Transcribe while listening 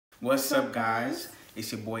What's up, guys?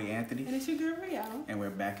 It's your boy Anthony. And it's your girl Raelle. And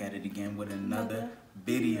we're back at it again with another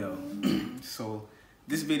video. So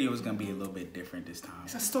this video is going to be a little bit different this time.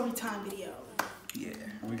 It's a story time video. Yeah,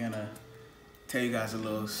 we're going to tell you guys a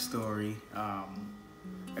little story. A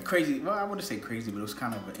crazy, well, I wouldn't say crazy, but it was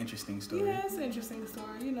kind of an interesting story. Yeah, it's an interesting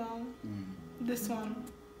story, you know. This one,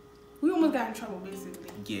 we almost got in trouble,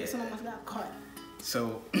 basically. Yeah. This one almost got caught.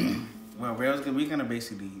 So, well, we're gonna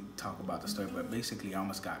basically talk about the story, but basically I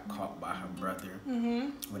almost got caught by her brother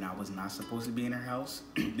when I was not supposed to be in her house.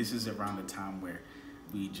 This is around the time where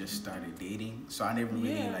we just started dating, so I never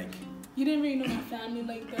really like... You didn't really know my family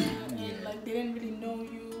like that, and like they didn't really know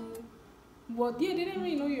you. Well, yeah, they didn't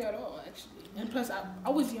really know you at all, actually. And plus, I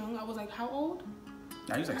was young. I was like, how old?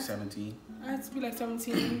 I was like 17. I had to be like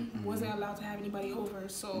 17. Wasn't allowed to have anybody over,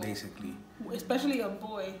 so... Basically. Especially a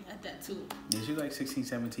boy at that, too. Yeah, she was like 16,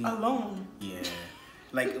 17. Alone. Yeah.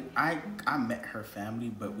 Like, I met her family,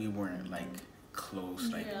 but we weren't, like,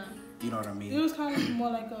 close. Like, you know what I mean? It was kind of more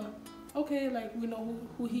like a, okay, like, we know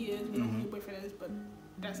who he is, we know who your boyfriend is, but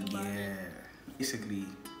that's about it. Yeah. Basically,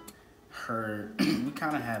 we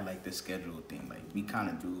kind of had, like, the schedule thing. Like, we kind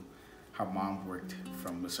of do how mom worked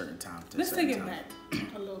from a certain time to a certain time. Let's take it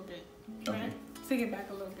back a little bit. Right? Okay. Let's take it back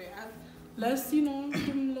a little bit. Let's, you know, give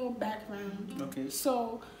them a little background. Okay.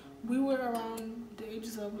 So, we were around the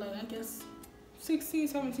ages of, like, I guess, 16,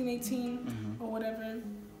 17, 18, or whatever.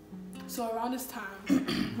 So, around this time,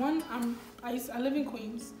 I live in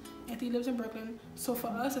Queens. Antony lives in Brooklyn. So, for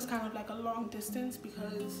us, it's kind of like a long distance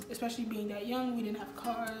because, especially being that young, we didn't have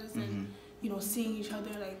cars and... You know, seeing each other,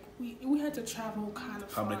 like, we had to travel kind of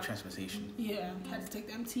far. Public transportation. Yeah, had to take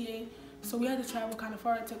the MTA. So we had to travel kind of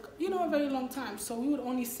far. It took, you know, a very long time. So we would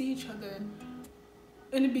only see each other.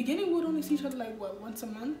 In the beginning, we would only see each other, like, what, once a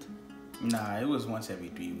month? Nah, it was once every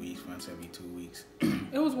 3 weeks, once every 2 weeks.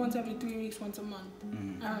 It was once every 3 weeks, once a month.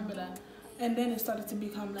 I remember that. And then it started to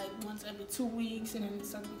become, like, once every 2 weeks. And then it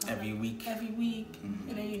started to become, every week. Every week.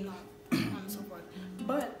 And then, you know, on and so forth.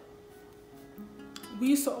 But we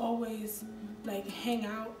used to always, like, hang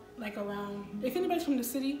out, like, around, if anybody's from the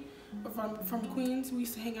city or from Queens, we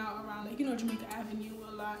used to hang out around, like, you know, Jamaica Avenue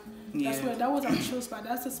a lot. That was our chill spot.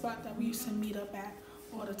 That's the spot that we used to meet up at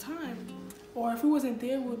all the time. Or if we wasn't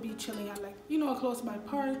there, we'd be chilling at, like, you know, a close by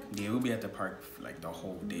park. Yeah, we'd be at the park for, like, the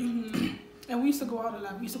whole day. And we used to go out a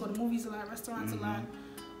lot. We used to go to movies a lot, restaurants a lot.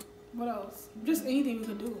 What else? Just anything we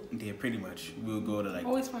could do. Yeah, pretty much. We would go to, like...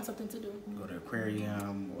 Always find something to do. Go to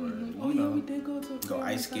aquarium or, you know, we did go to aquarium. Go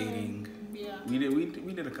ice skating. Yeah. We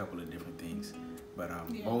did a couple of different things. But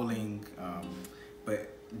bowling.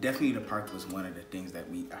 But definitely the park was one of the things that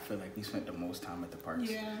I feel like we spent the most time at the parks.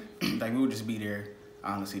 Yeah. Like, we would just be there,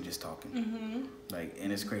 honestly, just talking. Like,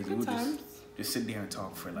 and it's crazy. We would just sit there and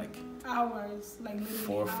talk for, like... Hours. Like, literally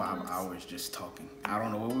 4 or 5 hours just talking. I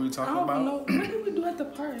don't know what we were talking about. I don't know. What did we do at the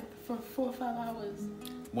park for 4 or 5 hours?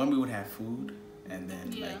 One, we would have food, and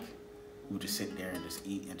then, like, we would just sit there and just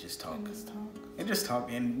eat and just talk. And just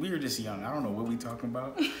talk. And we were just young. I don't know what we talking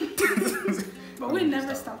about. But we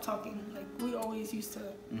never stopped talking. Like, we always used to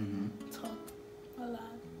talk a lot.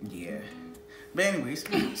 Yeah. But anyways,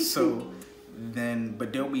 so then,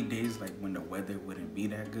 but there'll be days, like, when the weather wouldn't be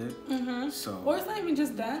that good. So. Or it's not even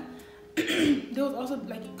just that. There was also,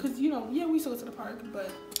 like, because, you know, we used to go to the park, but.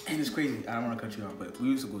 And it's crazy. I don't want to cut you off, but we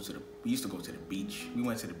used to go to the beach. We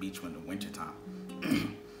went to the beach in the wintertime.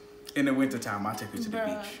 In the wintertime, I took her to the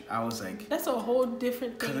beach. I was like... That's a whole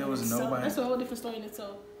different thing. Because there was nobody... That's a whole different story in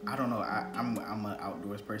itself. I don't know. I'm an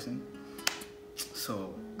outdoors person.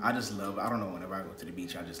 So, I just love... I don't know. Whenever I go to the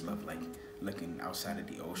beach, I just love, like, looking outside of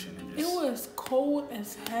the ocean and just... It was cold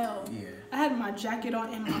as hell. Yeah. I had my jacket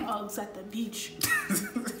on and my Uggs at the beach.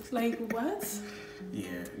 Like, what? Yeah.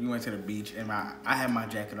 We went to the beach, and I had my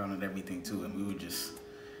jacket on and everything, too. And we would just...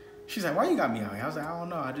 She's like, why you got me out here? I was like, I don't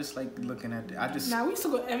know. I just like looking at it. Nah, we used to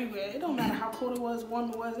go everywhere. It don't matter how cold it was,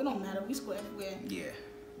 warm it was. It don't matter. We used to go everywhere. Yeah.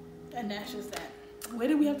 And that's just that. Where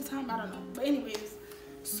did we have the time? I don't know. But anyways,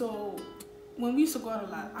 so when we used to go out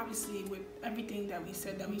a lot, obviously with everything that we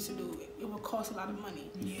said that we used to do, it would cost a lot of money.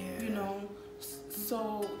 Yeah. You know?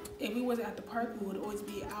 So if we wasn't at the park, we would always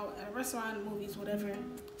be out at a restaurant, movies, whatever.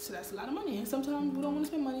 So that's a lot of money. And sometimes we don't want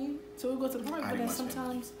to spend money, so we go to the park. But then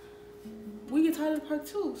sometimes... we get tired of the park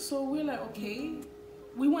too, so we're like, okay,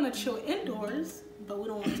 we want to chill indoors, but we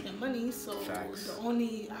don't want to spend money, so the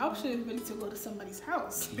only option is really to go to somebody's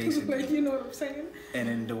house. Basically. Like, you know what I'm saying? And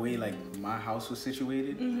then the way, like, my house was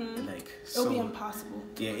situated, like, so... It would be impossible.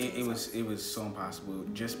 Yeah, it was so impossible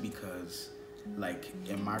just because, like,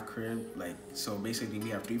 in my crib, like, so basically we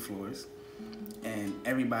have 3 floors, and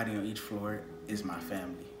everybody on each floor is my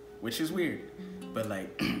family, which is weird, but,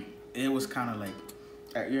 like, it was kind of like...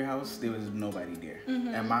 At your house, there was nobody there.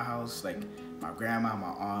 At my house, like my grandma, my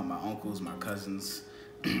aunt, my uncles, my cousins.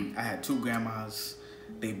 I had 2 grandmas.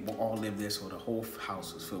 They all lived there, so the whole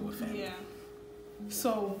house was filled with family. Yeah.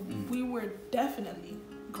 So we were definitely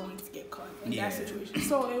going to get caught in that situation.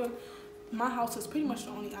 So my house was pretty much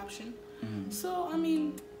the only option. So I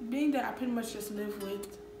mean, being that I pretty much just live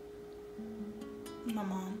with my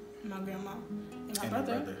mom, my grandma, and my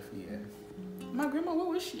brother. Yeah. My grandma, where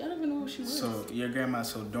was she? I don't even know where she was. So your grandma,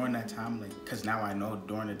 so during that time, like, cause now I know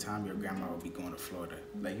during the time your grandma would be going to Florida.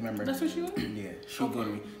 Like, you remember? That's where she was? Yeah, she would go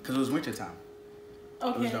to, cause it was winter time.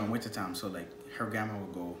 Okay. It was during winter time, so like her grandma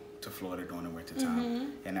would go to Florida during the winter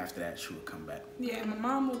time, and after that she would come back. Yeah, my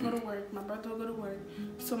mom would go to work, my brother would go to work.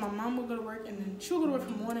 So my mom would go to work, and then she would go to work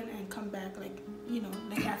for the morning and come back like, you know,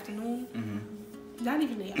 late afternoon. Not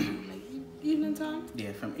even late afternoon, like evening time.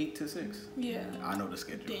 Yeah, from 8 to 6. Yeah. I know the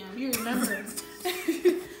schedule. Damn, you remember.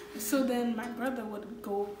 So then my brother would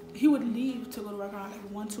go, he would leave to go to work around like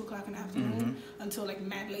 1, 2 o'clock in the afternoon until like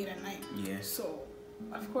mad late at night. Yeah. So,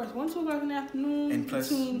 of course, 1, 2 o'clock in the afternoon, and plus,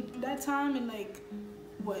 between that time and like,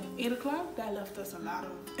 what, 8 o'clock? That left us a lot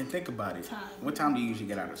of And think about it. time. What time do you usually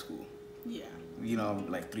get out of school? Yeah. You know,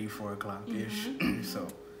 like 3, 4 o'clock-ish. So,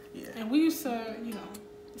 yeah. And we used to, you know,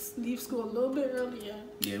 leave school a little bit earlier.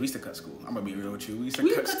 Yeah, we used to cut school. I'm gonna be real with you. We used to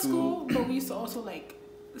We cut cut school, but we used to also like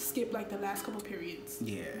skip like the last couple periods.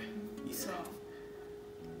 Yeah. So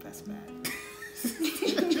that's bad.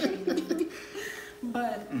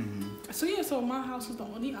 But so yeah, so my house was the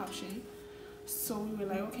only option. So we were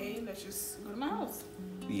like, okay, let's just go to my house.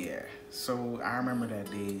 Yeah. So I remember that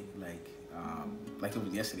day like it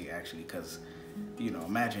was yesterday actually, cause you know,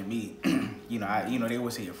 imagine me. you know, they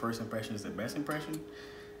always say your first impression is the best impression.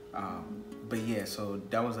 But yeah, so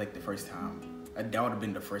that was like the first time. That would have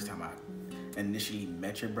been the first time I initially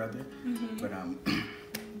met your brother. But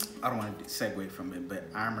I don't want to segue from it, but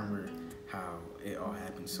I remember how it all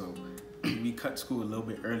happened. So we cut school a little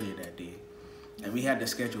bit earlier that day, and we had the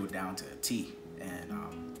schedule down to a T.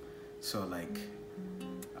 And so like,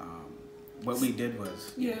 what we did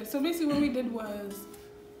was So basically, what we did was,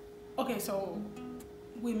 okay, so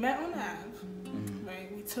we met on Ave,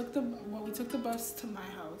 right? We took the bus to my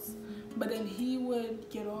house, but then he would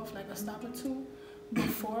get off like a stop or 2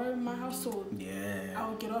 before my house. So I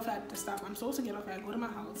would get off at the stop I'm supposed to get off at, go to my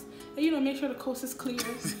house, and you know, make sure the coast is clear,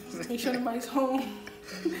 make sure nobody's home.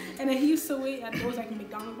 And then he used to wait at, there was like a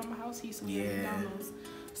McDonald's by my house. He used to wait at McDonald's.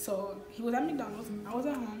 So he was at McDonald's, I was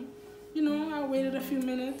at home. You know, I waited a few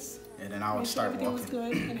minutes. And then I would start everything walking. was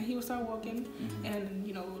good, and then he would start walking, and then,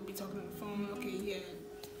 you know, we'd be talking on the phone. Okay,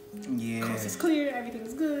 coast is clear,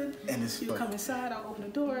 everything's good. And it's you come inside, I'll open the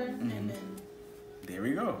door, and then there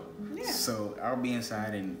we go. Yeah. So I'll be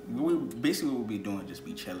inside, and basically what we'll be doing, just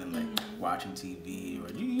be chilling, like watching TV,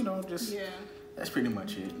 or you know, just that's pretty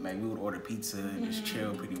much it. Like we would order pizza and just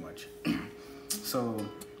chill, pretty much. So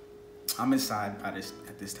I'm inside at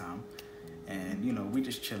this time, and you know, we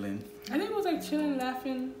just chilling. I think it was like chilling,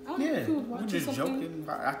 laughing. I don't know if he was watching just something. joking.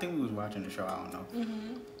 I think we was watching the show. I don't know.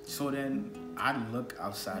 So then I look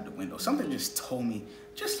outside the window. Something just told me,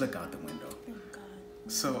 just look out the window. Oh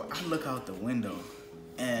God. So I look out the window,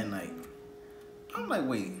 and like, I'm like,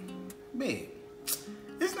 wait, babe,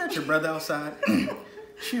 isn't that your brother outside?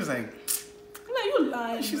 She was like, I'm like, you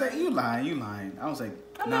lying. She's like, you lying. I was like,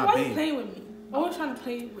 I'm nah, like, why babe. you playing with me? Always trying to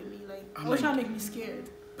play with me, like always trying to make me scared.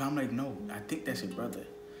 But I'm like, no, I think that's your brother.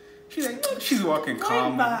 She's like, she's walking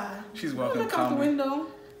calm. She's walking look calm. out the window.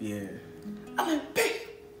 Yeah. I'm like, babe,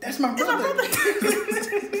 that's my brother.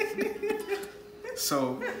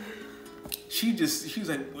 So she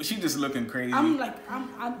just looking crazy. I'm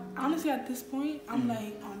honestly at this point, I'm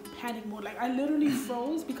like on panic mode. Like I literally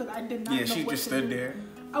froze because I did not know what to do. Yeah, she just stood there.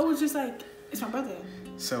 I was just like, it's my brother.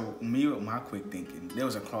 So me with my quick thinking, there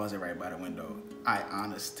was a closet right by the window. I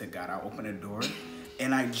honest to God, I opened the door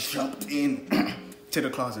and I jumped in to the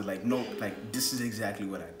closet. Like, no, like this is exactly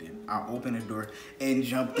what I did. I opened the door and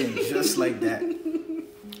jumped in just like that.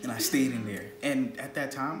 And I stayed in there. And at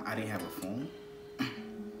that time, I didn't have a phone.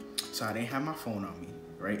 So I didn't have my phone on me,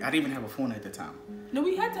 right? I didn't even have a phone at the time. No,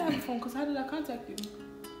 we had to have a phone because how did I contact you?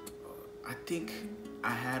 I think I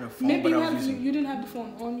had a phone, Maybe but I was using... you didn't have the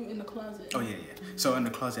phone on you in the closet. Oh, yeah. So in the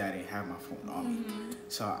closet, I didn't have my phone on me.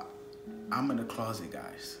 So I'm in the closet,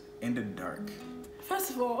 guys, in the dark.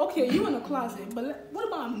 First of all, okay, you in the closet, but what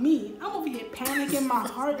about me? I'm over here panicking. My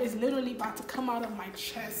heart is literally about to come out of my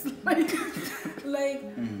chest.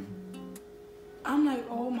 I'm like,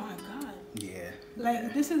 oh my God. Yeah.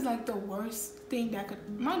 Like, this is like the worst thing that could...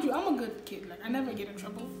 Mind you, I'm a good kid. Like, I never get in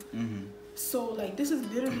trouble. So, like, this is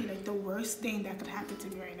literally like the worst thing that could happen to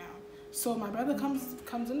me right now. So my brother comes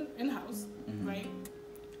in the house, right?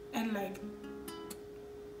 And like,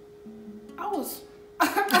 I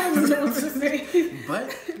don't even know what to say.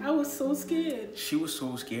 But I was so scared. she was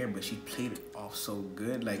so scared, but she played it off so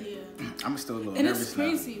good. Like, I'm still a little and nervous it's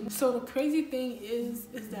crazy. Now. So the crazy thing is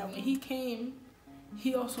that when he came,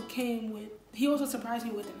 he also surprised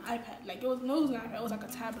me with an iPad. Like, it wasn't an iPad, it was like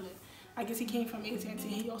a tablet. I guess he came from AT&T and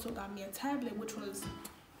he also got me a tablet, which was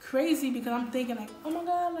crazy because I'm thinking like, oh my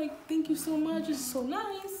God, like, thank you so much, it's so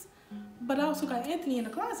nice. But I also got Antony in the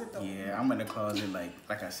closet though. Yeah, I'm in the closet.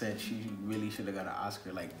 Like I said, she really should have got an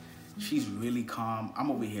Oscar. Like, she's really calm.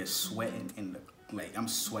 I'm over here sweating I'm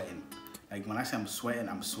sweating. Like, when I say I'm sweating.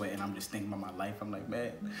 I'm just thinking about my life. I'm like,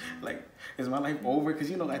 man, like, is my life over? Because,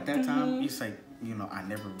 you know, at that time, it's like, you know, I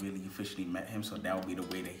never really officially met him. So that would be the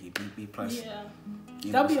way that he beat me. Plus,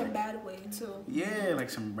 that'd be a bad way too. Yeah, like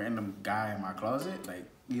some random guy in my closet. Like,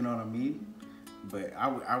 you know what I mean? But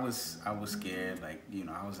I was scared. Like, you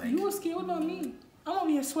know, I was like, you were scared? What about me? I'm over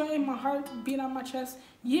here sweating, my heart beating on my chest.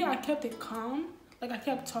 Yeah, I kept it calm. Like, I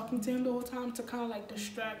kept talking to him the whole time to kind of like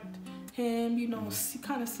distract him, you know,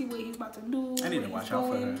 kind of see what he's about to do. I need to watch out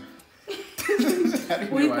for her.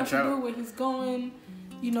 What he's about to do, where he's going,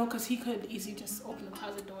 you know, because he could easily just open the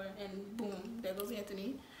closet door and boom, there goes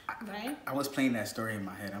Antony, right? I was playing that story in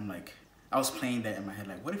my head. I was playing that in my head,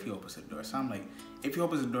 like, what if he opens the door? So I'm like, if he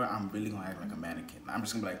opens the door, I'm really gonna act like a mannequin. I'm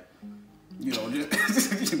just gonna be like, you know,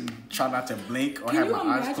 just try not to blink or have my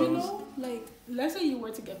eyes closed. Though, like, let's say you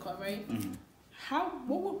were to get caught, right?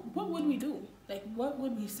 What would we do? Like, what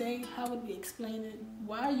would we say? How would we explain it?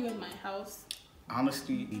 Why are you in my house?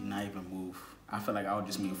 Honestly, not even move. I feel like I would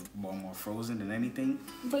just be more frozen than anything.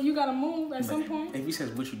 But you gotta move at some point. If he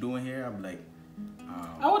says, what you doing here? I'm like,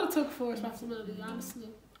 I would have took full responsibility, honestly.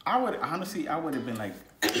 I would have been like,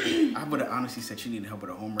 I would have honestly said she needed help with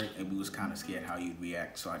her homework, and we was kind of scared how you'd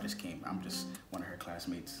react, so I just came. I'm just one of her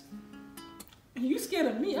classmates. You scared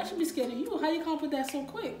of me? I should be scared of you. How you come up with that so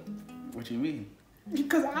quick? What you mean?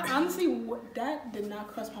 Because I honestly, that did not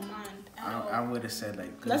cross my mind at all. I would have said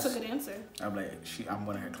like. That's a good answer. I'm like, I'm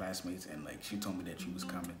one of her classmates, and like she told me that she was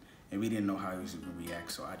coming, and we didn't know how he was gonna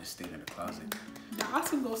react, so I just stayed in the closet. The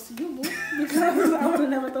Oscar goes to you, boo, because I would have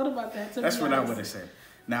never thought about that. That's what I would have said.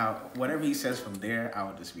 Now, whatever he says from there, I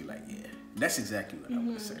would just be like, yeah, that's exactly what I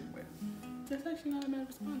would have said. But that's actually not a bad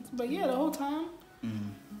response. But yeah, the whole time,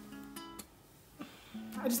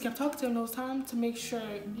 I just kept talking to him those times to make sure,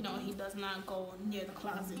 you know, he does not go near the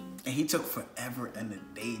closet. And he took forever and a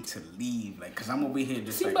day to leave, like, cause I'm over here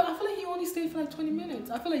just but I feel like he only stayed for like 20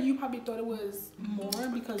 minutes. I feel like you probably thought it was more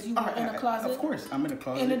because you were in a closet. Of course, I'm in a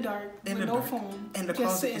closet. In the dark, with no phone. And the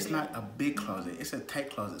closet is not a big closet. It's a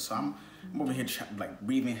tight closet. So I'm over here like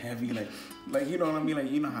breathing heavy, like you know what I mean?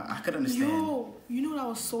 Like, you know how I could understand. Yo, you know what I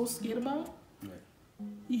was so scared about? What?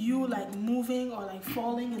 You like moving or like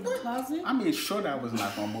falling in the closet. I made sure that I was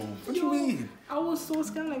not gonna move. What you mean? I was so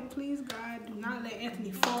scared. Like, please God, do not let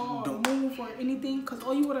Antony fall or move or anything, cause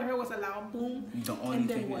all you would have heard was a loud boom. The only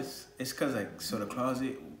thing is, it's cause like, so the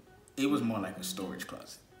closet, it was more like a storage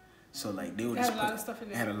closet. So like they would just had a lot of stuff in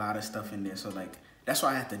there. Had a lot of stuff in there. So like that's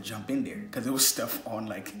why I had to jump in there, cause there was stuff on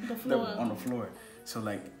like on the floor. So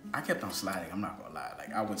like I kept on sliding. I'm not gonna lie.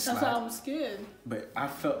 Like I would slide. That's why I was scared. But I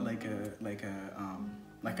felt like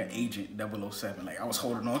an agent 007. Like I was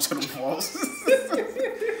holding on to the walls,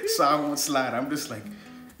 so I would slide. I'm just like,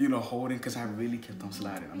 you know, holding, cause I really kept on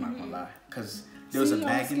sliding. I'm not gonna lie, cause there was a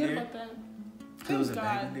bag in there. There was a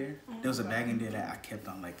bag in there. There was a bag in there that I kept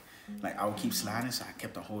on like I would keep sliding, so I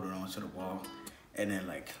kept on holding on to the wall, and then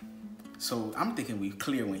like, so I'm thinking we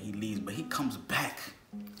clear when he leaves, but he comes back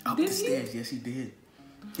up the stairs. Yes, he did.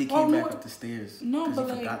 He came back up the stairs because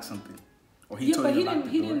he forgot something, or he told you to lock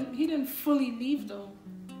the door. He didn't fully leave though.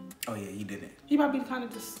 Oh yeah, he didn't. He probably kind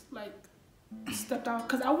of just like stepped out,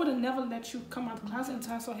 because I would have never let you come out of the closet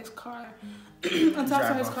until I saw his car,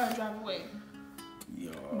 drive away.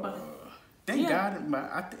 Yo. Thank God,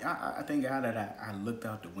 but I thank God that I looked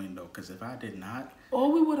out the window, because if I did not,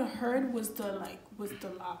 all we would have heard was the lock, was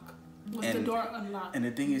the door unlocked. And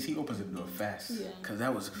the thing is, he opens the door fast, because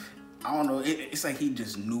that was, I don't know, it's like he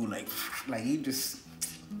just knew, like he just,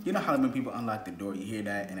 you know how when people unlock the door, you hear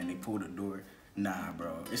that, and then they pull the door. Nah,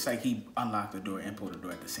 bro, it's like he unlocked the door and pulled the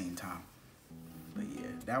door at the same time. But yeah,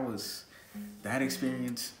 that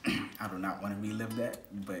experience. I do not want to relive that,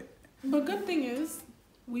 but good thing is,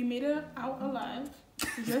 we made it out alive.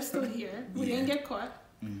 You're still here. We didn't get caught.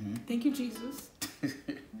 Thank you, Jesus.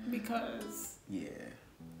 Because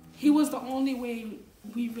he was the only way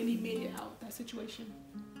we really made it out that situation.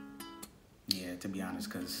 Yeah, to be honest,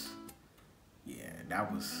 because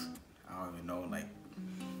that was, I don't even know, like,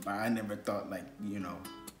 I never thought, like, you know,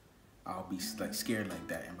 I'll be like scared like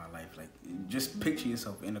that in my life. Like, just picture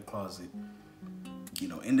yourself in the closet, you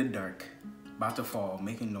know, in the dark, about to fall,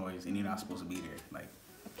 making noise, and you're not supposed to be there. Like,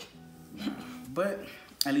 nah. But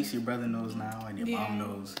at least your brother knows now, and your mom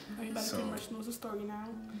knows. Everybody pretty much knows the story now.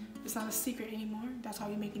 It's not a secret anymore. That's how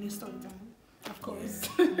we're making this story time. Of course.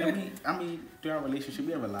 Yeah. I mean, through our relationship,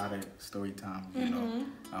 we have a lot of story time, you know.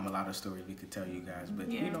 A lot of stories we could tell you guys.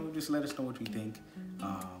 But, you know, just let us know what you think.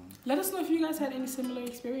 Let us know if you guys had any similar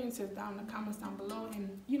experiences down in the comments down below.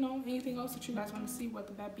 And, you know, anything else that you guys want to see,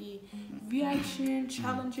 whether that be reaction,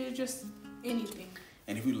 challenges, just anything.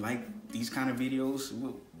 And if you like these kind of videos,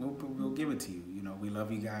 we'll give it to you. You know, we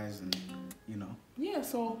love you guys, and, you know. Yeah,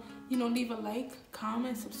 so, you know, leave a like,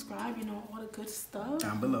 comment, subscribe, you know, all the good stuff.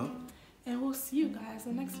 Down below. And we'll see you guys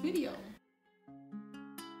in the next video.